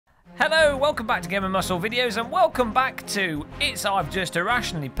Hello, welcome back to Game and Muscle videos, and welcome back to I've just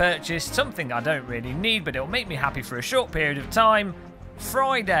irrationally purchased something I don't really need, but it'll make me happy for a short period of time,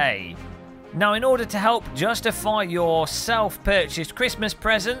 Friday. Now, in order to help justify your self-purchased Christmas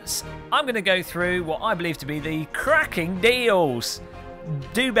presents, I'm going to go through what I believe to be the cracking deals.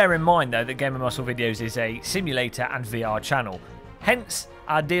 Do bear in mind, though, that Game and Muscle videos is a simulator and VR channel. Hence,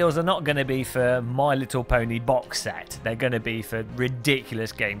 our deals are not going to be for My Little Pony box set. They're going to be for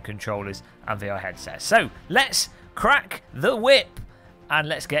ridiculous game controllers and VR headsets. So, let's crack the whip and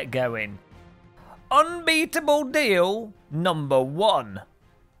let's get going. Unbeatable deal number 1.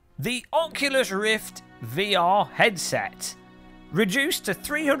 The Oculus Rift VR headset. Reduced to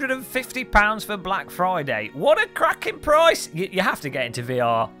 £350 for Black Friday. What a cracking price! You have to get into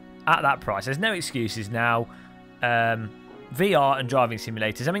VR at that price. There's no excuses now. VR and driving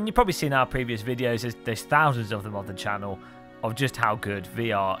simulators. I mean, you've probably seen our previous videos. There's thousands of them on the channel of just how good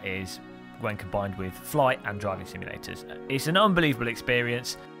VR is when combined with flight and driving simulators. It's an unbelievable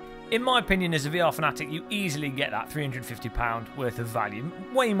experience. In my opinion, as a VR fanatic, you easily get that £350 worth of value.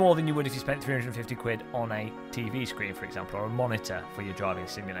 Way more than you would if you spent 350 quid on a TV screen, for example, or a monitor for your driving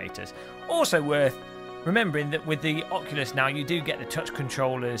simulators. Also worth remembering that with the Oculus now, you do get the touch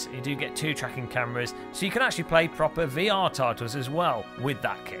controllers, you do get 2 tracking cameras, so you can actually play proper VR titles as well with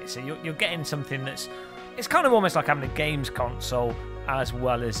that kit. So you're getting something it's kind of almost like having a games console as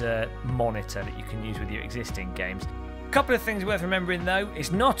well as a monitor that you can use with your existing games. Couple of things worth remembering though,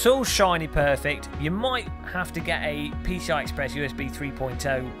 it's not all shiny perfect. You might have to get a PCI Express USB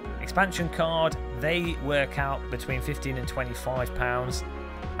 3.0 expansion card. They work out between £15 and £25.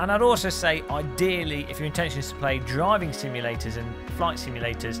 And I'd also say, ideally, if your intention is to play driving simulators and flight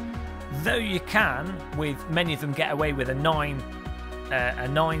simulators, though you can, with many of them, get away with a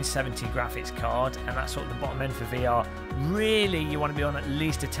 970 graphics card, and that's sort of the bottom end for VR, really you want to be on at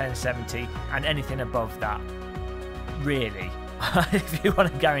least a 1070, and anything above that, really, if you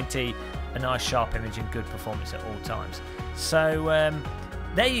want to guarantee a nice sharp image and good performance at all times. So,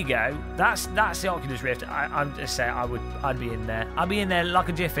 there you go. That's the Oculus Rift. I'm just saying, I'd be in there. I'd be in there like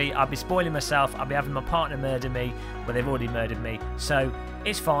a jiffy. I'd be spoiling myself. I'd be having my partner murder me, but they've already murdered me. So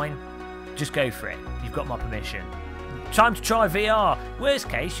it's fine. Just go for it. You've got my permission. Time to try VR. Worst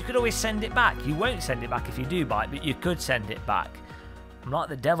case, you could always send it back. You won't send it back if you do buy it, but you could send it back. I'm like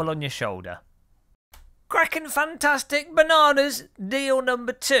the devil on your shoulder. Cracking fantastic bananas deal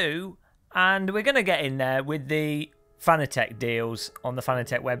number 2, and we're going to get in there with the Fanatec deals on the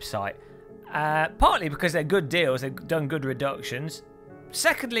Fanatec website. Partly because they're good deals, they've done good reductions.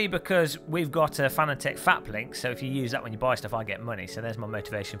 Secondly, because we've got a Fanatec FAP link, so if you use that when you buy stuff, I get money. So there's my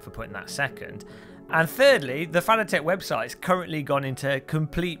motivation for putting that second. And thirdly, the Fanatec website has currently gone into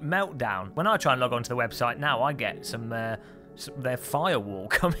complete meltdown. When I try and log onto the website now, I get their firewall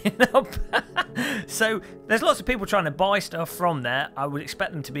coming up. So there's lots of people trying to buy stuff from there. I would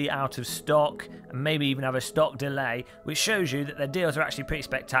expect them to be out of stock and maybe even have a stock delay, which shows you that their deals are actually pretty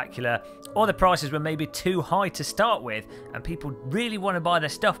spectacular, or the prices were maybe too high to start with and people really want to buy their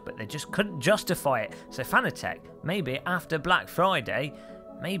stuff but they just couldn't justify it. So Fanatec, maybe after Black Friday,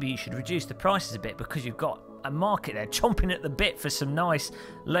 maybe you should reduce the prices a bit, because you've got a market there chomping at the bit for some nice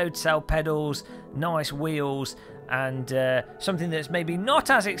load cell pedals, nice wheels, and something that's maybe not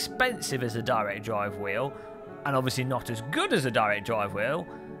as expensive as a direct drive wheel, and obviously not as good as a direct drive wheel,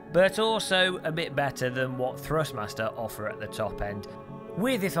 but also a bit better than what Thrustmaster offer at the top end,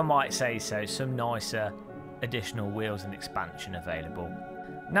 with, if I might say so, some nicer additional wheels and expansion available.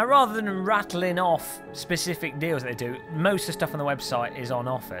 Now, rather than rattling off specific deals that they do, most of the stuff on the website is on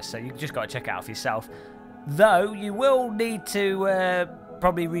offer, so you've just got to check it out for yourself. Though you will need to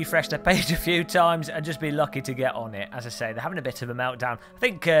probably refresh their page a few times and just be lucky to get on it. As I say, they're having a bit of a meltdown. I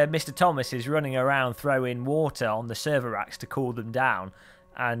think Mr. Thomas is running around throwing water on the server racks to cool them down,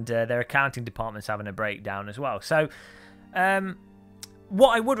 and their accounting department's having a breakdown as well. So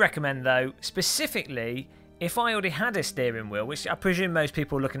what I would recommend, though, specifically, if I already had a steering wheel, which I presume most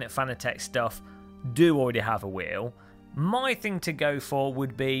people looking at Fanatec stuff do already have a wheel, my thing to go for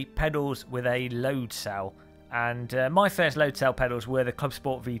would be pedals with a load cell. And my first load cell pedals were the Club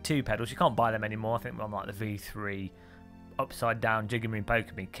Sport V2 pedals. You can't buy them anymore. I think I'm like the V3 upside down Jiggery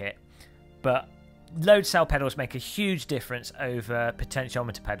Pokery kit. But load cell pedals make a huge difference over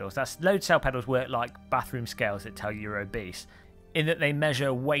potentiometer pedals. Load cell pedals work like bathroom scales that tell you you're obese, in that they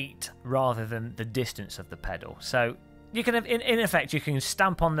measure weight rather than the distance of the pedal. So you can have, in effect, you can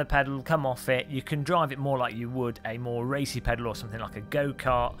stamp on the pedal, come off it. You can drive it more like you would a more racy pedal or something like a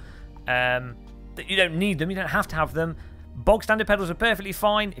go-kart. You don't need them, you don't have to have them, Bog standard pedals are perfectly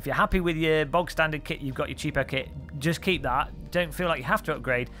fine. If you're happy with your bog standard kit, you've got your cheaper kit, just keep that. Don't feel like you have to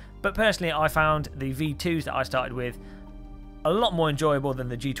upgrade. But personally, I found the V2s that I started with a lot more enjoyable than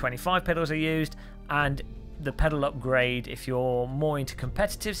the G25 pedals I used, and the pedal upgrade, if you're more into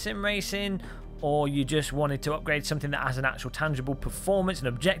competitive sim racing, or you just wanted to upgrade something that has an actual tangible performance, an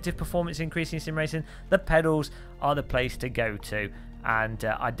objective performance increase in sim racing, the pedals are the place to go to. And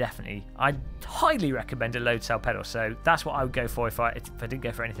I highly recommend a load cell pedal. So that's what I would go for if I didn't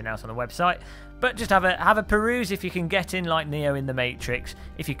go for anything else on the website. But just have a peruse if you can get in, like Neo in the Matrix.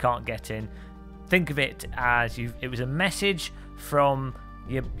 If you can't get in, think of it as it was a message from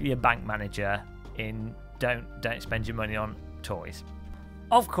your bank manager in don't spend your money on toys.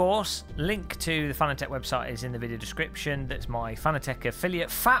 Of course, link to the Fanatec website is in the video description. That's my Fanatec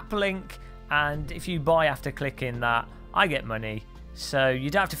affiliate FAP link, and if you buy after clicking that, I get money. So you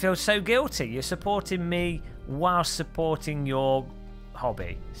don't have to feel so guilty. You're supporting me while supporting your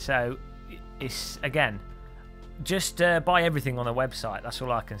hobby. So it's, again, just buy everything on the website. That's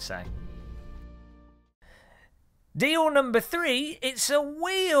all I can say. Deal number 3, it's a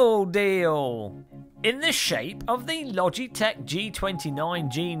wheel deal in the shape of the Logitech G29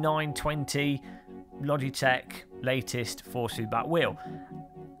 G920 Logitech latest force feedback wheel.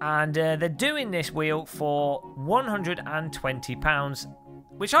 And they're doing this wheel for £120,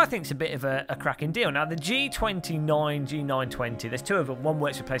 which I think is a bit of a cracking deal. Now, the G29, G920, there's two of them. One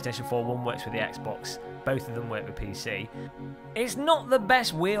works with PlayStation 4, one works with the Xbox. Both of them work with PC. It's not the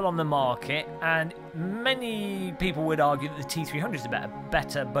best wheel on the market, and many people would argue that the T300 is a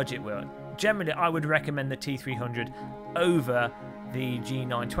better budget wheel. Generally, I would recommend the T300 over the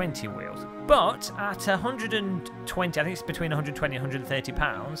G920 wheels. But at 120, I think it's between 120 and 130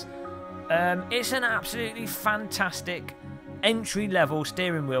 pounds, it's an absolutely fantastic entry-level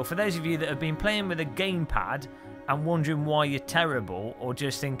steering wheel. For those of you that have been playing with a gamepad and wondering why you're terrible, or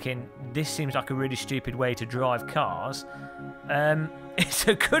just thinking this seems like a really stupid way to drive cars, it's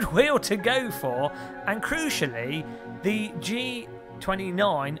a good wheel to go for. And crucially, the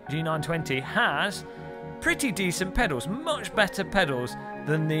G29 G920 has pretty decent pedals, much better pedals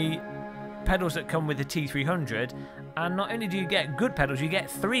than the pedals that come with the T300. And not only do you get good pedals, you get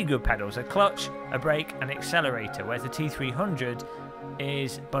 3 good pedals: a clutch, a brake, and accelerator, whereas the T300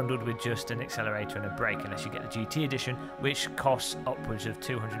 is bundled with just an accelerator and a brake, unless you get the GT edition, which costs upwards of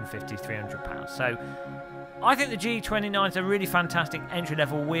 £250, £300. So I think the G29 is a really fantastic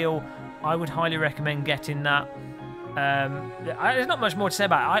entry-level wheel. I would highly recommend getting that. There's not much more to say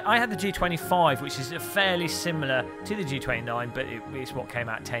about it. I had the G25, which is fairly similar to the G29, but it's what came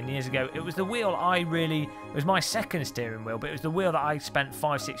out 10 years ago. It was the wheel it was my second steering wheel, but it was the wheel that I spent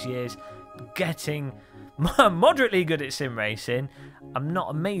 5-6 years getting moderately good at sim racing. I'm not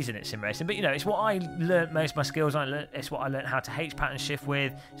amazing at sim racing, but you know, it's what I learnt most of my skills on. It's what I learnt how to H pattern shift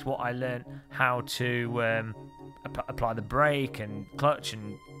with. It's what I learnt how to apply the brake and clutch,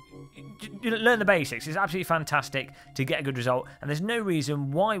 and you learn the basics. It's absolutely fantastic to get a good result, and there's no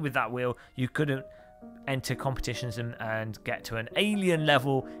reason why with that wheel you couldn't enter competitions and get to an alien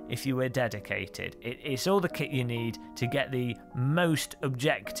level if you were dedicated. It's all the kit you need to get the most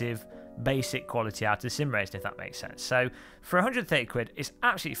objective basic quality out of the sim racing, if that makes sense. So for 130 quid, it's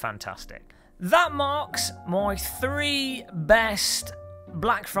absolutely fantastic. That marks my 3 best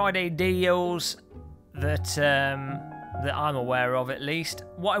Black Friday deals that I'm aware of, at least.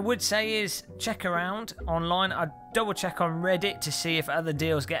 What I would say is check around online. I'd double check on Reddit to see if other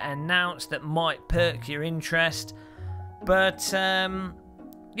deals get announced that might perk your interest. But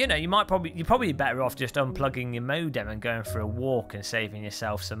you know, you're probably better off just unplugging your modem and going for a walk and saving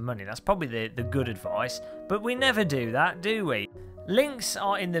yourself some money. That's probably the good advice. But we never do that, do we? Links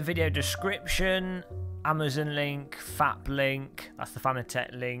are in the video description. Amazon link, FAP link, that's the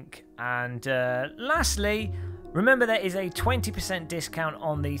Fanatec link. And lastly, remember there is a 20% discount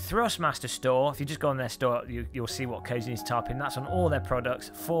on the Thrustmaster store. If you just go on their store, you'll see what codes you need to type in. That's on all their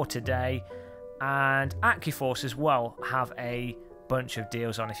products for today. And AccuForce as well have a bunch of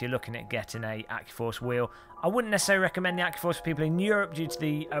deals on if you're looking at getting a AccuForce wheel. I wouldn't necessarily recommend the AccuForce for people in Europe due to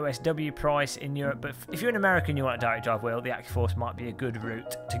the OSW price in Europe, but if you're an American and you want a direct drive wheel, the AccuForce might be a good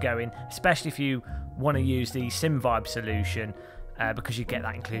route to go in, especially if you want to use the SimVibe solution, because you get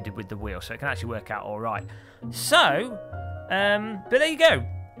that included with the wheel, so it can actually work out all right. So, but there you go.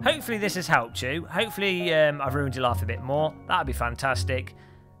 Hopefully this has helped you. Hopefully I've ruined your life a bit more. That would be fantastic.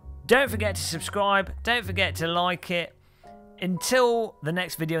 Don't forget to subscribe. Don't forget to like it. Until the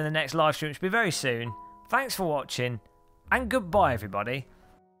next video and the next live stream, which will be very soon, thanks for watching, and goodbye, everybody.